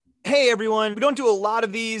Hey everyone, we don't do a lot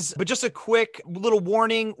of these, but just a quick little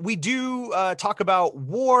warning. We do talk about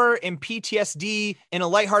war and PTSD in a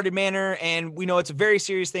lighthearted manner, and we know it's a very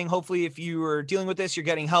serious thing. Hopefully, if you are dealing with this, you're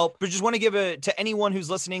getting help. But just want to give it to anyone who's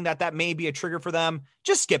listening that may be a trigger for them.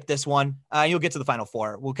 Just skip this one. You'll get to the final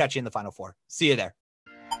four. We'll catch you in the final four. See you there.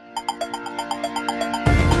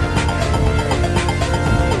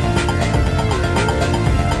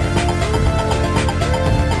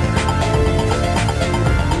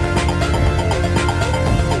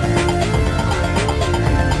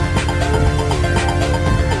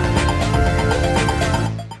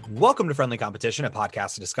 Welcome to Friendly Competition, a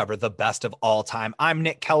podcast to discover the best of all time. I'm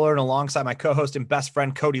Nick Keller, and alongside my co-host and best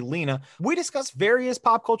friend, Cody Lena, we discuss various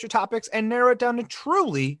pop culture topics and narrow it down to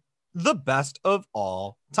truly the best of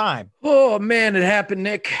all time. Oh, man, it happened,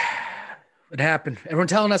 Nick. It happened. Everyone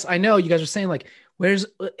telling us, I know, you guys are saying, like, where's...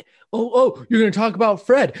 Oh, you're going to talk about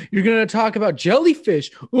Fred. You're going to talk about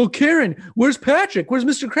Jellyfish. Oh, Karen, where's Patrick? Where's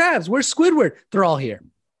Mr. Krabs? Where's Squidward? They're all here.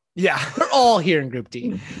 Yeah. They're all here in Group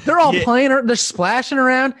D. They're all playing. They're splashing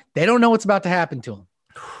around. They don't know what's about to happen to them.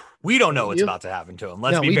 We don't know what's about to happen to them.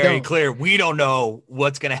 Let's be very clear. We don't know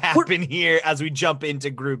what's going to happen here as we jump into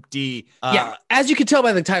Group D. As you can tell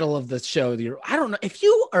by the title of the show, I don't know. If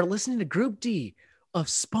you are listening to Group D of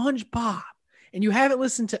SpongeBob and you haven't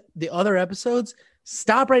listened to the other episodes,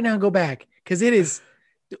 stop right now and go back, because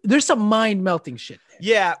there's some mind-melting shit there.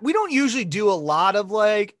 Yeah, we don't usually do a lot of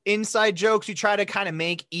like inside jokes. We try to kind of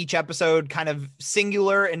make each episode kind of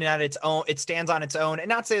singular and at its own, it stands on its own, and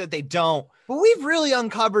not say that they don't, but we've really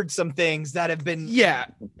uncovered some things that have been,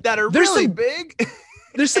 that are really big.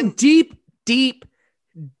 There's some deep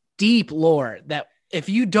lore that if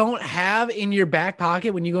you don't have in your back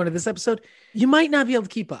pocket when you go into this episode, you might not be able to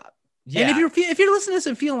keep up. Yeah. And if you're listening to this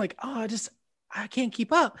and feeling like, oh, I can't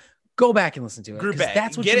keep up, go back and listen to it. Group A.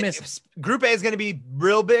 That's what you're missing. Group A is going to be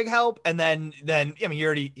real big help. And then, I mean, if you're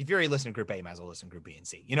already listening to Group A, you might as well listen to Group B and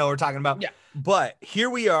C. You know what we're talking about? Yeah. But here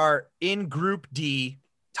we are in Group D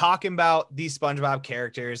talking about these SpongeBob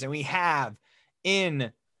characters. And we have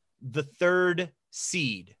in the third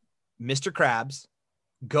seed, Mr. Krabs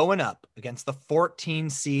going up against the 14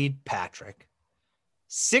 seed Patrick,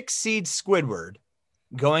 6 seed Squidward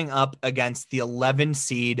going up against the 11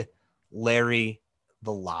 seed Larry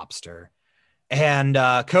the Lobster. And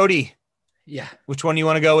Cody, which one do you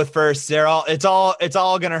want to go with first? It's all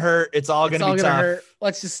gonna hurt. It's all gonna be tough. Hurt.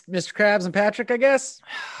 Let's just Mr. Krabs and Patrick, I guess.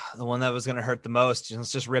 The one that was gonna hurt the most.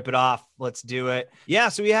 Let's just rip it off. Let's do it. Yeah,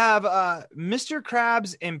 so we have Mr.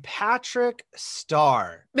 Krabs and Patrick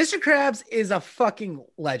Star. Mr. Krabs is a fucking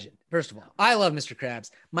legend. First of all, I love Mr. Krabs.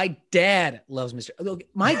 My dad loves Mr.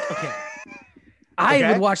 Okay.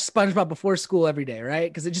 I would watch SpongeBob before school every day, right?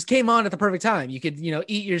 Because it just came on at the perfect time. You could,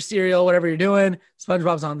 eat your cereal, whatever you're doing.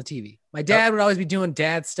 SpongeBob's on the TV. My dad would always be doing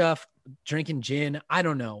dad stuff, drinking gin. I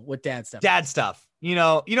don't know what dad stuff. Dad stuff. You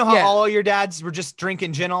know how all your dads were just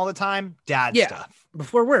drinking gin all the time? Dad stuff.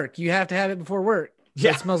 Before work. You have to have it before work. So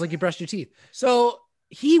it smells like you brushed your teeth. So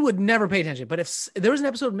he would never pay attention. But if there was an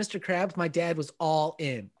episode of Mr. Krabs, my dad was all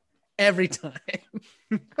in. Every time.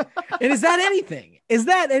 And is that anything?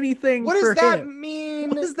 What does that mean?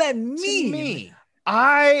 What does that mean to me?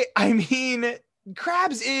 I mean,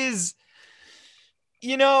 Krabs is,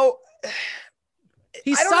 he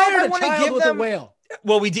sired a child with a whale.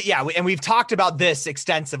 Well, we did, and we've talked about this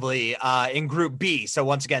extensively in Group B. So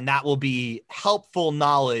once again, that will be helpful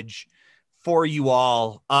knowledge for you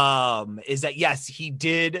all. Is that yes, he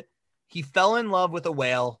fell in love with a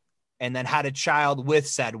whale and then had a child with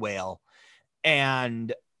said whale.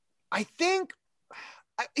 And I think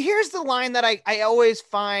here's the line that I always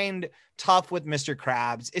find tough with Mr.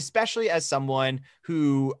 Krabs, especially as someone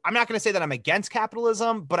who, I'm not going to say that I'm against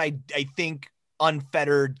capitalism, but I think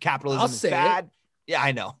unfettered capitalism is bad. Yeah,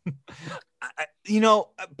 I know.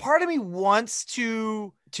 Part of me wants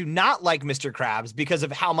to not like Mr. Krabs because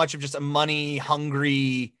of how much of just a money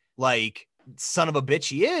hungry, like, son of a bitch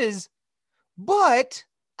he is. But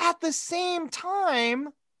at the same time,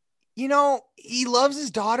 he loves his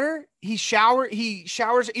daughter. He showers,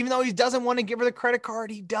 even though he doesn't want to give her the credit card.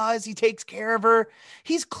 He does. He takes care of her.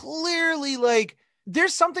 He's clearly like,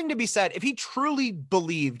 there's something to be said. If he truly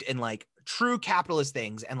believed in like true capitalist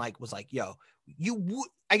things and like was like, yo,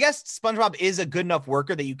 I guess SpongeBob is a good enough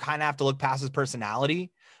worker that you kind of have to look past his personality.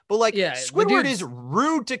 But like Squidward is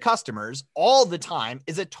rude to customers all the time,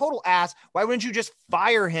 is a total ass. Why wouldn't you just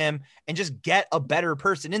fire him and just get a better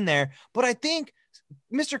person in there? But I think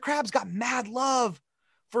Mr. Krabs got mad love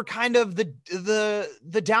for kind of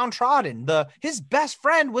the downtrodden. His best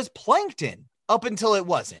friend was Plankton. up until it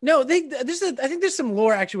wasn't. No, I think there's some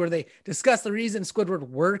lore actually where they discuss the reason Squidward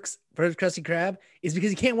works for Krusty Krab is because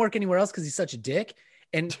he can't work anywhere else because he's such a dick.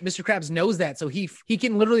 And Mr. Krabs knows that. So he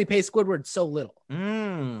can literally pay Squidward so little.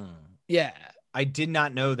 Yeah. I did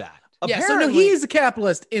not know that. Yeah, so no, he is a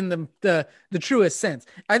capitalist in the truest sense.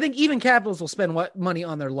 I think even capitalists will spend money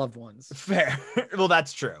on their loved ones. Fair. Well,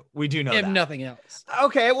 that's true. We do know if that. nothing else.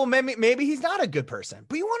 Okay, well, maybe he's not a good person.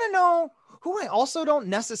 But you want to know who I also don't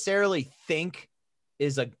necessarily think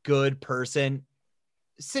is a good person?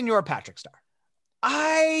 Senor Patrick Star.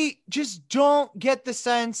 I just don't get the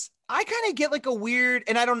sense. I kind of get like a weird,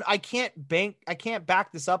 and I can't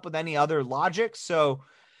back this up with any other logic. So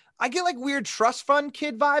I get like weird trust fund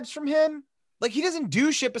kid vibes from him. Like he doesn't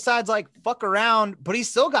do shit besides like fuck around, but he's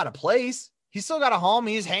still got a place. He's still got a home.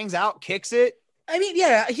 He just hangs out, kicks it. I mean,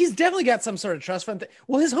 yeah, he's definitely got some sort of trust fund.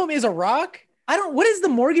 Well, his home is a rock. What is the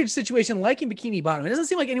mortgage situation like in Bikini Bottom? It doesn't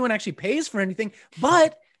seem like anyone actually pays for anything,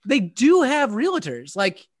 but they do have realtors.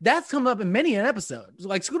 Like that's come up in many an episode.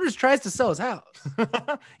 Like Scooters tries to sell his house.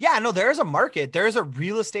 Yeah, no, there's a market. There's a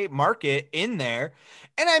real estate market in there.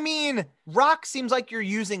 And I mean, rock seems like you're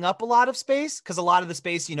using up a lot of space because a lot of the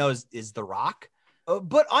space, is the rock.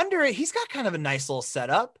 But under it, he's got kind of a nice little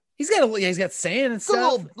setup. He's got sand and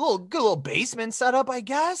stuff. Good little basement setup, I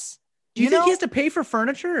guess. Do you think he has to pay for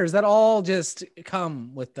furniture, or is that all just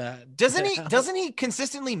come with that? Doesn't he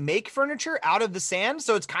consistently make furniture out of the sand?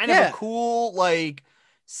 So it's kind of a cool like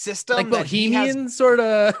system, like bohemian sort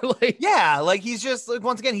of like. Yeah, like he's just like,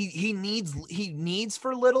 once again, he needs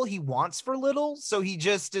for little, he wants for little, so he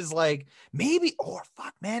just is like maybe. Or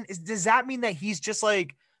fuck, man, does that mean that he's just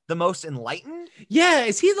like the most enlightened? Yeah,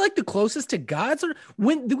 is he like the closest to God? Or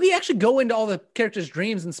when do we actually go into all the characters'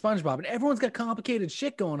 dreams in SpongeBob, and everyone's got complicated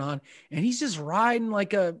shit going on, and he's just riding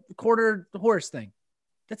like a quarter horse thing.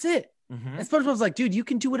 That's it. Mm-hmm. And SpongeBob's like, dude, you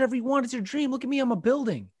can do whatever you want. It's your dream. Look at me, I'm a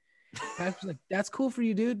building. Patrick's like, that's cool for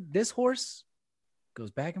you, dude. This horse goes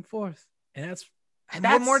back and forth, and that's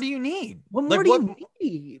what more do you need? What more do you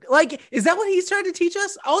need? Like, is that what he's trying to teach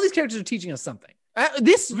us? All these characters are teaching us something.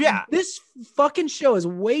 This fucking show is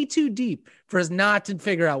way too deep for us not to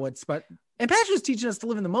figure out and Patrick was teaching us to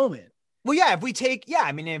live in the moment. Well, yeah, if we take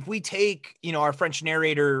our French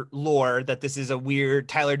narrator lore that this is a weird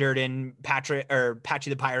Tyler Durden, Patrick or Patchy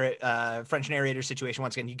the Pirate, French narrator situation.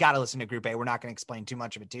 Once again, you got to listen to Group A. We're not going to explain too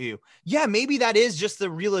much of it to you. Yeah, maybe that is just the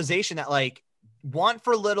realization that like want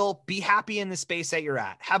for little, be happy in the space that you're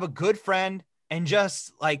at, have a good friend, and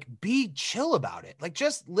just like be chill about it. Like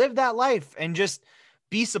just live that life and just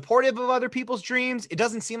be supportive of other people's dreams. It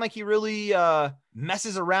doesn't seem like he really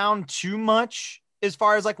messes around too much as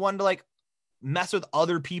far as like wanting to like mess with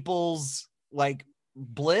other people's like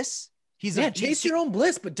bliss. Chase your own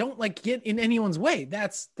bliss, but don't like get in anyone's way.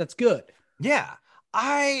 That's good. Yeah.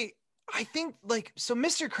 I think like, so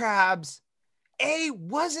Mr. Krabs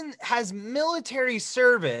has military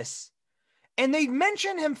service, and they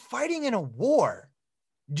mention him fighting in a war.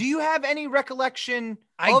 Do you have any recollection?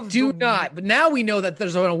 I do not, but now we know that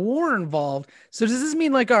there's a war involved. So does this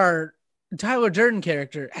mean like our Tyler Durden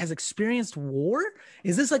character has experienced war?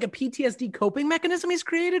 Is this like a PTSD coping mechanism he's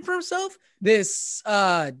created for himself? This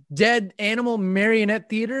dead animal marionette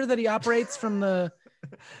theater that he operates from the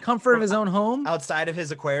comfort of his own home? Outside of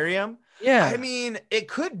his aquarium? Yeah. I mean, it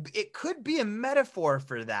could be a metaphor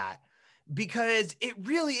for that, because it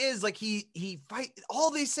really is like he fight.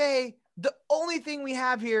 All they say, the only thing we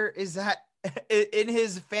have here is that in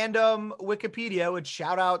his fandom Wikipedia, which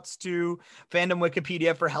shout outs to fandom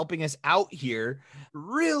Wikipedia for helping us out here,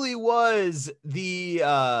 really was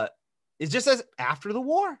it just says after the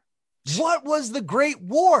war. What was the Great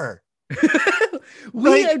War? Are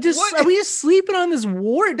we just sleeping on this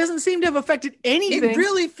war? It doesn't seem to have affected anything. It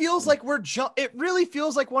really feels like it really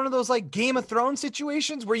feels like one of those like Game of Thrones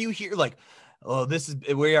situations where you hear like, oh,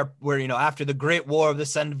 we're after the Great War of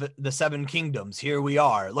the Seven Kingdoms. Here we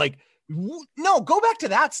are. Like, no, go back to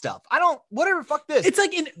that stuff. Whatever. Fuck this. It's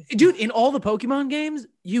like in all the Pokemon games,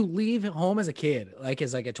 you leave home as a kid, like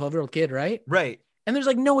as like a 12-year-old kid, right? Right. And there's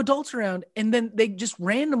like no adults around. And then they just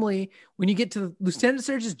randomly, when you get to Lieutenant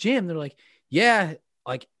Surge's gym, they're like, yeah,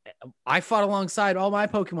 like I fought alongside all my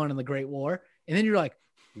Pokemon in the Great War. And then you're like,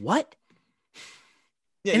 what?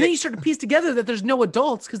 Yeah, and then you start to piece together that there's no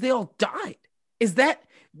adults because they all died. Is that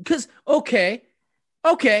because, okay.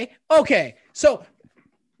 So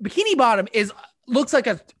Bikini Bottom looks like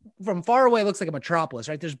from far away, looks like a metropolis,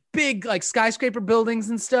 right? There's big like skyscraper buildings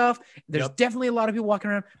and stuff. There's definitely a lot of people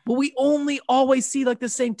walking around, but we only always see like the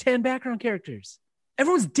same 10 background characters.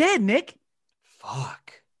 Everyone's dead, Nick.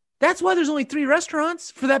 Fuck. That's why there's only 3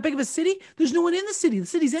 restaurants for that big of a city. There's no one in the city. The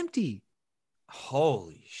city's empty.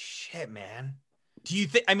 Holy shit. Shit, man. Do you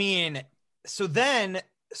think, I mean, so then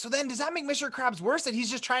does that make Mr. Krabs worse that he's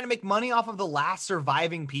just trying to make money off of the last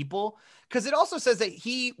surviving people? Because it also says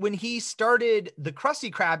that when he started the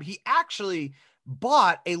Krusty Krab, he actually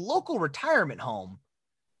bought a local retirement home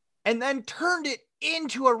and then turned it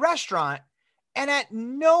into a restaurant. And at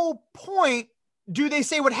no point do they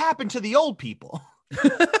say what happened to the old people.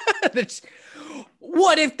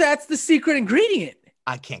 What if that's the secret ingredient?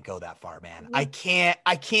 I can't go that far, man. I can't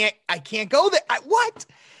go there. What?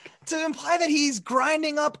 To imply that he's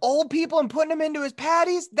grinding up old people and putting them into his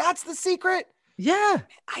patties? That's the secret? Yeah.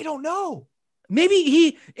 I don't know.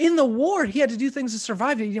 Maybe in the war, he had to do things to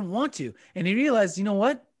survive and he didn't want to. And he realized, you know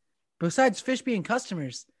what? Besides fish being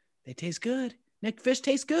customers, they taste good. Nick, fish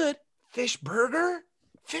tastes good. Fish burger?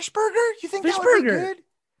 Fish burger? You think fish that would burger. be good?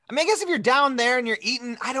 I mean, I guess if you're down there and you're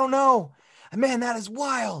eating, I don't know. Man, that is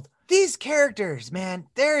wild. These characters, man,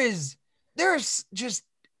 there's just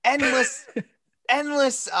endless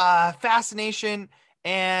fascination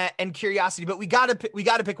and curiosity, but we gotta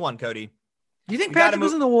pick one, Cody. Do you think Patrick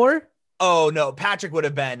was in the war? Oh no, Patrick would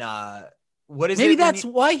have been what is maybe it? That's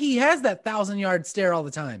why he has that 1,000-yard stare all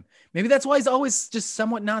the time. Maybe that's why he's always just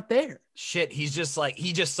somewhat not there. Shit, he's just like,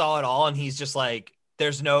 he just saw it all and he's just like,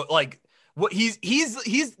 there's no like what he's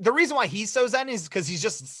the reason why he's so zen is because he's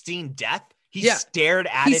just seen death. He stared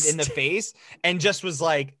at it in the face and just was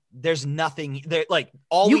like, there's nothing there. Like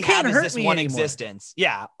all we have is this one existence.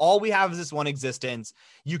 Yeah. All we have is this one existence.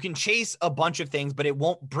 You can chase a bunch of things, but it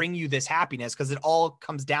won't bring you this happiness because it all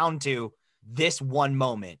comes down to this one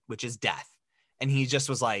moment, which is death. And he just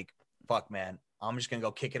was like, fuck, man, I'm just going to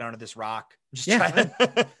go kick it under this rock.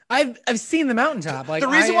 I've seen the mountaintop. Like the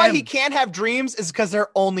reason why he can't have dreams is because they're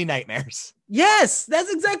only nightmares. Yes,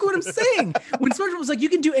 that's exactly what I'm saying. When SpongeBob was like, you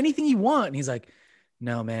can do anything you want. And he's like,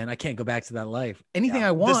 no, man, I can't go back to that life. Anything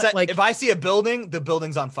I want. Like if I see a building, the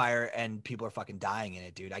building's on fire and people are fucking dying in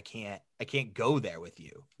it, dude. I can't go there with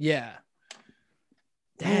you. Yeah.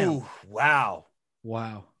 Damn. Ooh, wow.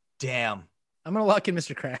 Damn. I'm going to lock in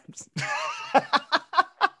Mr. Krabs.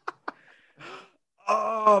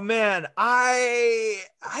 Oh man, I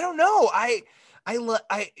don't know. I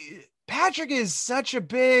Patrick is such a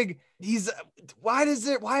big. Why is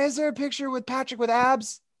there a picture with Patrick with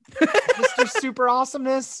abs? Mr. Super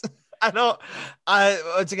Awesomeness.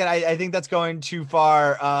 Once again, I think that's going too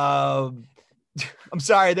far. I'm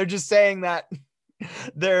sorry. They're just saying that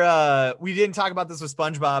we didn't talk about this with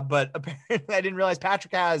SpongeBob, but apparently I didn't realize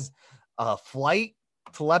Patrick has flight,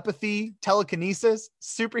 telepathy, telekinesis,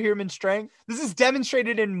 superhuman strength. This is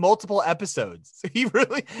demonstrated in multiple episodes. So he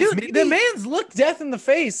really, the man's looked death in the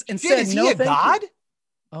face and said, "Is he a god?"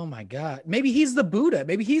 Oh my God. Maybe he's the Buddha.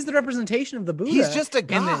 Maybe he's the representation of the Buddha. He's just a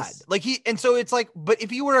god. And so it's like, but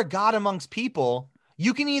if you were a god amongst people,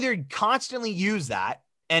 you can either constantly use that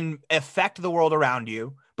and affect the world around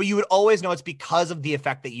you, but you would always know it's because of the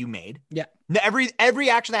effect that you made. Yeah. Every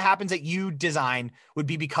action that happens that you design would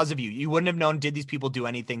be because of you. You wouldn't have known, did these people do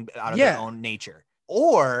anything out of their own nature?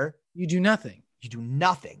 Or you do nothing. You do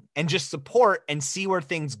nothing and just support and see where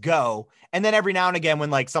things go. And then every now and again, when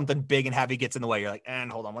like something big and heavy gets in the way, you're like,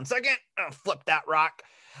 and hold on 1 second, flip that rock.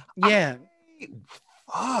 Yeah.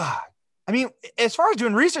 I mean, as far as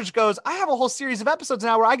doing research goes, I have a whole series of episodes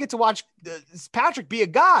now where I get to watch Patrick be a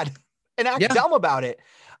god and act dumb about it.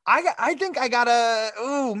 I think I gotta,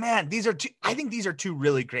 oh man, I think these are two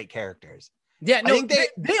really great characters. Yeah, no, I think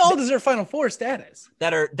they all deserve Final Four status.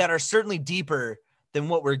 That are certainly deeper than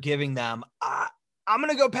what we're giving them. I'm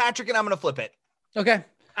gonna go Patrick and I'm gonna flip it. Okay.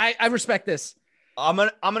 I respect this. I'm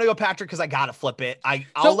gonna go Patrick because I gotta flip it.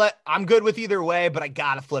 I'm good with either way, but I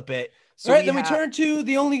gotta flip it. So all right, we turn to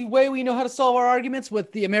the only way we know how to solve our arguments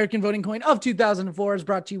with the American voting coin of 2004 is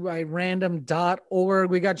brought to you by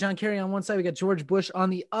random.org. We got John Kerry on one side. We got George Bush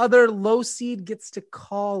on the other. Low seed gets to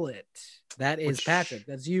call it. That is Patrick.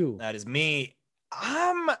 That's you. That is me.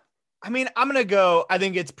 I'm going to go, I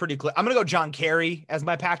think it's pretty clear. I'm going to go John Kerry as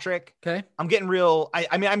my Patrick. Okay. I'm getting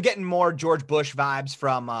I'm getting more George Bush vibes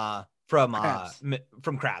from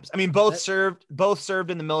Krabs. I mean, both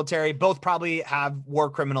served in the military, both probably have war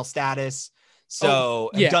criminal status. So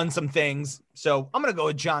done some things. So I'm going to go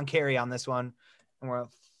with John Kerry on this one. And we're going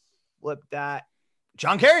to flip that.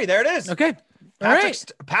 John Kerry. There it is. Okay. All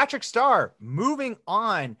right. Patrick Star moving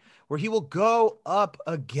on where he will go up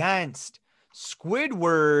against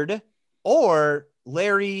Squidward or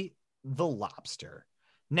Larry the Lobster.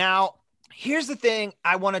 Now, here's the thing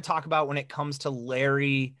I want to talk about when it comes to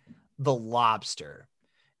Larry the Lobster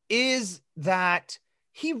is that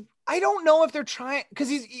he I don't know if they're trying, because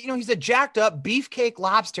he's a jacked up beefcake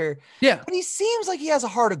lobster. Yeah. But he seems like he has a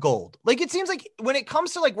heart of gold. Like, it seems like when it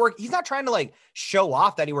comes to like work, he's not trying to like show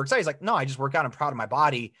off that he works out. He's like, no, I just work out. I'm proud of my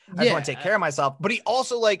body. I just want to take care of myself. But he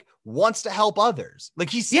also like wants to help others. Like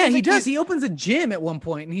he does. He opens a gym at one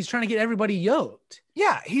point and he's trying to get everybody yoked.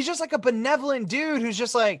 Yeah. He's just like a benevolent dude who's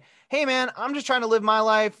just like, hey man, I'm just trying to live my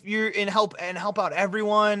life. You're in help out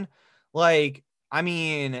everyone. Like, I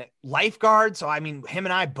mean, lifeguard. So, I mean, him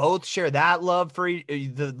and I both share that love for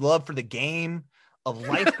the love for the game of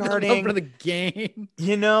lifeguarding. Love for the game.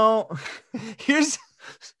 You know, here's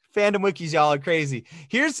Fandom Wikis. Y'all are crazy.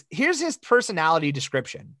 Here's his personality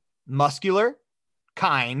description: muscular,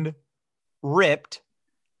 kind, ripped,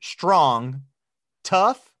 strong,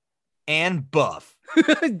 tough, and buff.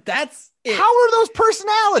 That's it. How are those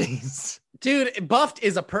personalities? Dude, buffed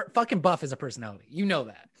is fucking buff is a personality. You know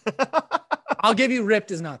that. I'll give you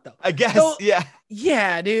ripped is not though. I guess. So, yeah.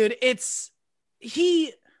 Yeah, dude.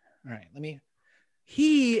 He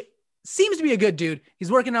seems to be a good dude.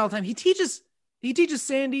 He's working out all the time. He teaches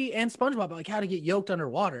Sandy and SpongeBob like how to get yoked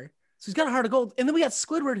underwater. So he's got a heart of gold. And then we got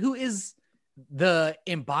Squidward, who is the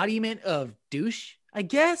embodiment of douche, I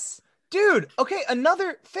guess. Dude, okay,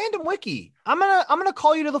 another Fandom Wiki. I'm gonna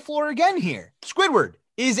call you to the floor again here. Squidward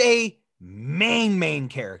is a main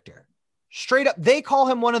character. Straight up, they call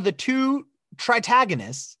him one of the two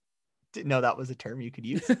tritagonists. Didn't know that was a term you could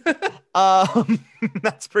use.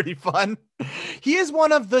 That's pretty fun. He is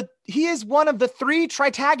one of the three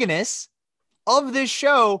tritagonists of this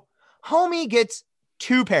show. Homie gets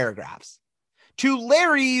 2 paragraphs. To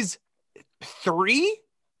Larry's 3,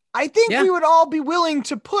 I think we would all be willing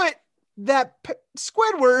to put that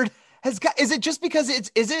Squidward has got. Is it just because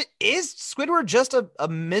is Squidward just a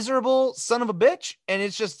miserable son of a bitch and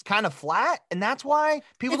it's just kind of flat and that's why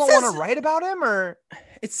people don't want to write about him? Or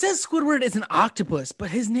it says Squidward is an octopus, but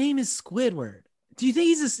his name is Squidward. Do you think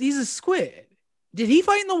he's a squid? Did he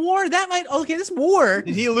fight in the war? That might this war.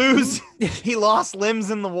 Did he lose? He lost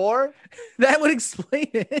limbs in the war. That would explain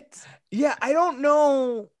it. Yeah, I don't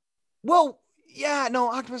know. Well, yeah, no,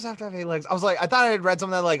 octopus have to have 8 legs. I thought I had read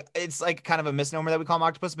something that like it's like kind of a misnomer that we call them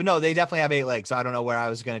octopus, but no, they definitely have 8 legs. So I don't know where I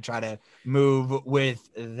was going to try to move with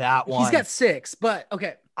that one. He's got 6, but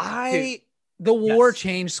okay. The war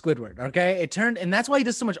changed Squidward. Okay, it turned, and that's why he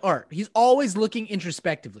does so much art. He's always looking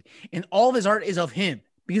introspectively, and all of his art is of him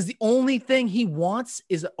because the only thing he wants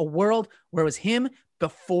is a world where it was him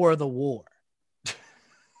before the war.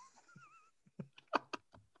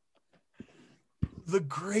 The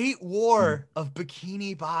Great War of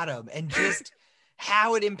Bikini Bottom and just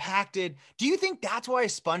how it impacted. Do you think that's why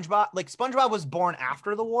SpongeBob was born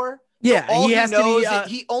after the war? Yeah, so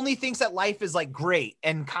he only thinks that life is like great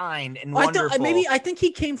and kind and wonderful. I think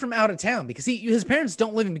he came from out of town because his parents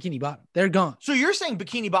don't live in Bikini Bottom. They're gone. So you're saying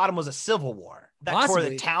Bikini Bottom was a civil war that tore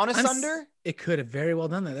the town asunder? It could have very well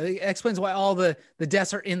done that. That explains why all the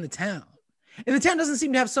deaths are in the town. And the town doesn't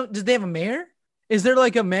seem to have Did they have a mayor? Is there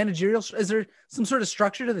like a managerial? Is there some sort of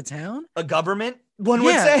structure to the town? A government, one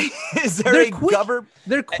would say. Is there government?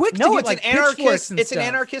 They're quick. No, it's an anarchist. It's an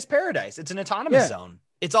anarchist paradise. It's an autonomous zone.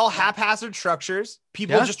 It's all haphazard structures.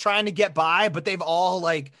 People just trying to get by, but they've all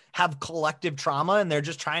like have collective trauma and they're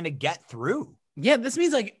just trying to get through. Yeah, this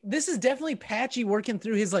means like this is definitely Patchy working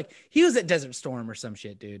through his he was at Desert Storm or some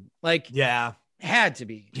shit, dude. Had to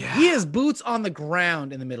be. Yeah. He has boots on the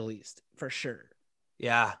ground in the Middle East for sure.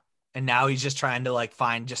 Yeah. And now he's just trying to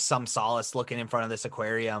find just some solace looking in front of this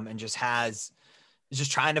aquarium and just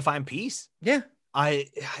trying to find peace. Yeah. I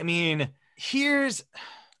mean,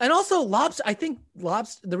 and also lobster. I think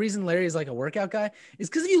the reason Larry is like a workout guy is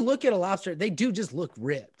because if you look at a lobster, they do just look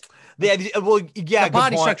ripped. The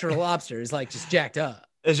body structure of a lobster is like just jacked up.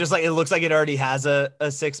 It's just like, it looks like it already has a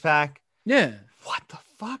 6-pack. Yeah. What the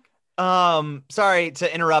fuck? Sorry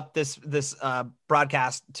to interrupt this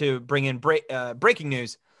broadcast to bring in breaking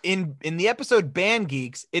news. In the episode Band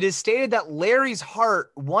Geeks, it is stated that Larry's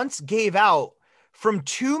heart once gave out from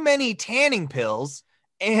too many tanning pills,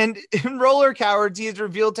 and in Roller Cowards, he is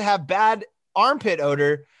revealed to have bad armpit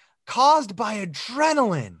odor caused by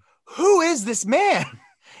adrenaline. Who is this man?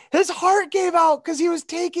 His heart gave out because he was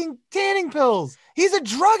taking tanning pills. He's a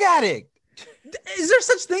drug addict. Is there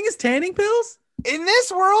such thing as tanning pills? In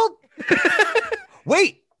this world?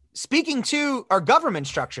 Wait, speaking to our government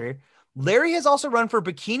structure, Larry has also run for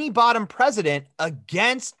Bikini Bottom president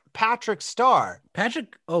against Patrick Star.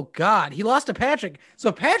 Patrick, oh God, he lost to Patrick.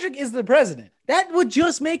 So Patrick is the president. That would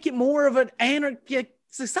just make it more of an anarchic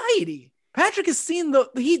society. Patrick has seen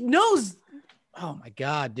he knows. Oh my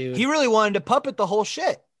God, dude. He really wanted to puppet the whole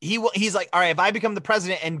shit. he's like, all right, if I become the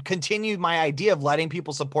president and continue my idea of letting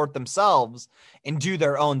people support themselves and do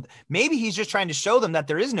their own, maybe he's just trying to show them that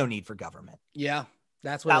there is no need for government. Yeah,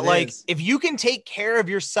 that's what it is. If you can take care of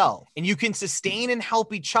yourself and you can sustain and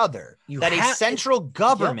help each other, a central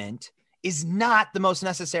government is not the most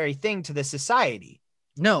necessary thing to the society.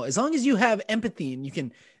 No, as long as you have empathy and you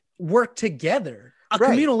can work together,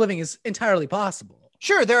 communal living is entirely possible.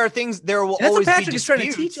 Sure, there are things, there will always be disputes. That's what Patrick is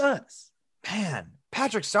trying to teach us. Man,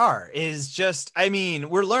 Patrick Star is just, I mean,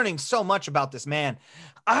 we're learning so much about this man.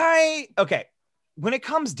 When it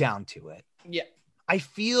comes down to it, I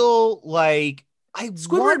feel like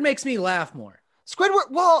Squidward makes me laugh more. Squidward,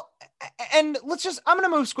 well, and I'm going to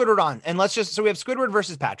move Squidward on, and so we have Squidward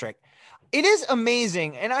versus Patrick. It is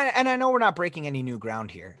amazing, and I know we're not breaking any new ground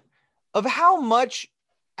here, of how much,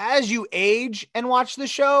 as you age and watch the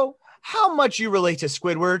show, how much you relate to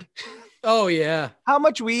Squidward. Oh yeah. How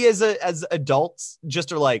much we as adults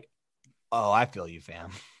just are like, oh, I feel you,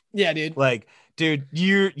 fam. Yeah, dude. Like, dude,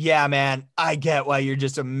 man, I get why you're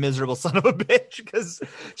just a miserable son of a bitch. Because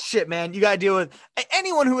shit, man, you got to deal with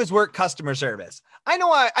anyone who has worked customer service. I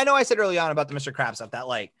know I said early on about the Mr. Krabs stuff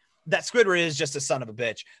that Squidward is just a son of a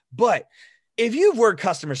bitch. But if you've worked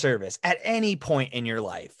customer service at any point in your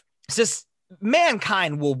life, it's just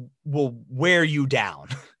mankind will wear you down.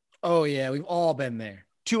 Oh yeah, we've all been there.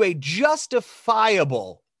 To a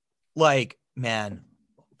justifiable, like, man,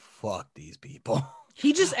 fuck these people.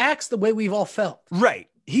 He just acts the way we've all felt. Right.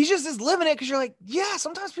 He just is living it because you're like, yeah,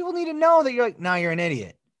 sometimes people need to know that you're like, no, you're an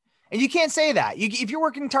idiot. And you can't say that. If you're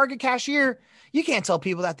working Target cashier, you can't tell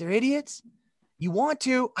people that they're idiots. You want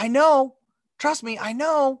to. I know. Trust me, I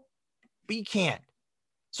know. But you can't.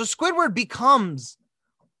 So Squidward becomes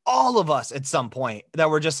all of us at some point that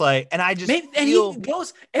we're just like, and I just he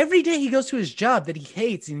goes every day, he goes to his job that he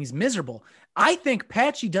hates and he's miserable. I think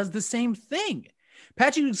Patchy does the same thing.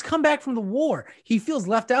 Patchy has come back from the war. He feels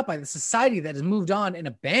left out by the society that has moved on and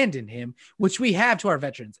abandoned him, which we have to our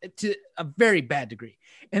veterans to a very bad degree.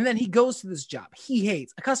 And then he goes to this job he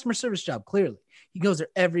hates, a customer service job. Clearly he goes there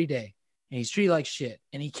every day and he's treated like shit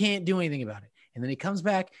and he can't do anything about it. And then he comes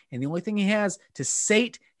back and the only thing he has to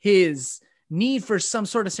sate his need for some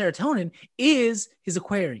sort of serotonin is his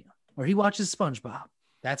aquarium where he watches SpongeBob.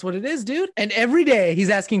 That's what it is, dude. And every day he's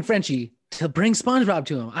asking Frenchie to bring SpongeBob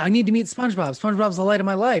to him. I need to meet SpongeBob. SpongeBob's the light of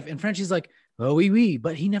my life. And Frenchie's like, oh, oui,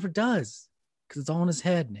 but he never does because it's all in his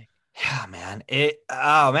head, Nick. Yeah, man. It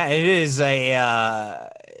is a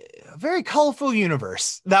very colorful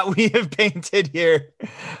universe that we have painted here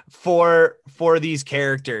for these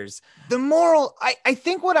characters. The moral, I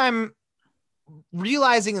think what I'm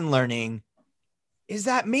realizing and learning is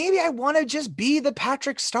that maybe I want to just be the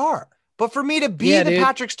Patrick Star. But for me to be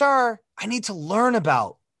Patrick Star, I need to learn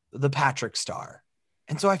about the Patrick Star.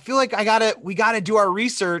 And so I feel like we gotta do our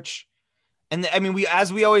research. And I mean,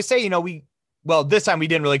 as we always say, this time we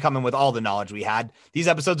didn't really come in with all the knowledge we had. These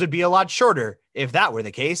episodes would be a lot shorter if that were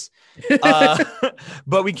the case.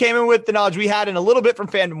 But we came in with the knowledge we had and a little bit from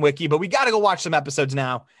Fandom Wiki, but we got to go watch some episodes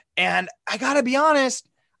now. And I got to be honest,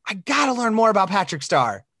 I got to learn more about Patrick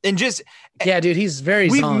Star. And just, yeah, dude, he's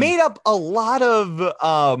we've made up a lot of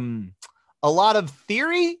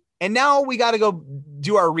theory. And now we got to go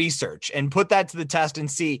do our research and put that to the test and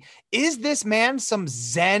see, is this man some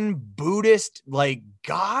Zen Buddhist like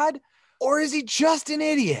God, or is he just an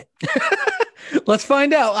idiot? Let's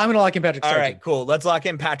find out. I'm going to lock in Patrick Star. All right, cool. Let's lock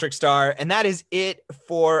in Patrick Star. And that is it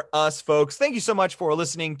for us, folks. Thank you so much for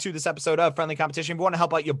listening to this episode of Friendly Competition. If you want to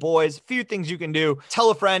help out your boys, a few things you can do.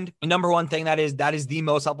 Tell a friend. Number one thing that is the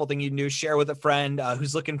most helpful thing you can do. Share with a friend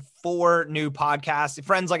who's looking for new podcasts. If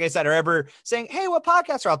friends, like I said, are ever saying, hey, what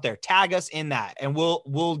podcasts are out there? Tag us in that and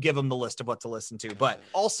we'll give them the list of what to listen to. But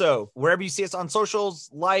also, wherever you see us on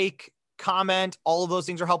socials, comment, all of those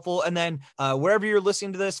things are helpful. And then wherever you're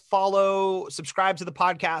listening to this, follow, subscribe to the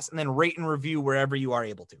podcast, and then rate and review wherever you are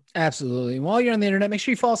able to. Absolutely. And while you're on the internet, make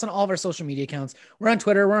sure you follow us on all of our social media accounts. We're on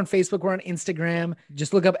Twitter, we're on Facebook, we're on Instagram.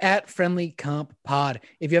 Just look up at Friendly Comp Pod.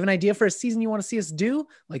 If you have an idea for a season you want to see us do,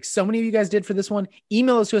 like so many of you guys did for this one,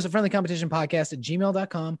 email us to us at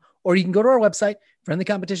friendlycompetitionpodcast@gmail.com, or you can go to our website,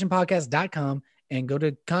 friendlycompetitionpodcast.com, and go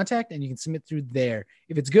to contact and you can submit through there.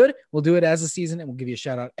 If it's good, we'll do it as a season and we'll give you a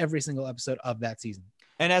shout out every single episode of that season.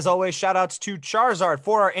 And as always, shout outs to Charizard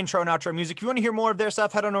for our intro and outro music. If you want to hear more of their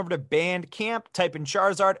stuff, head on over to Bandcamp, type in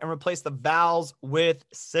Charizard and replace the vowels with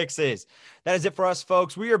sixes. That is it for us,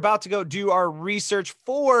 folks. We are about to go do our research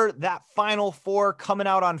for that Final Four coming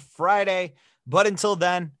out on Friday. But until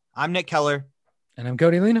then, I'm Nick Keller. And I'm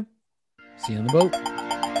Cody Lena. See you on the boat.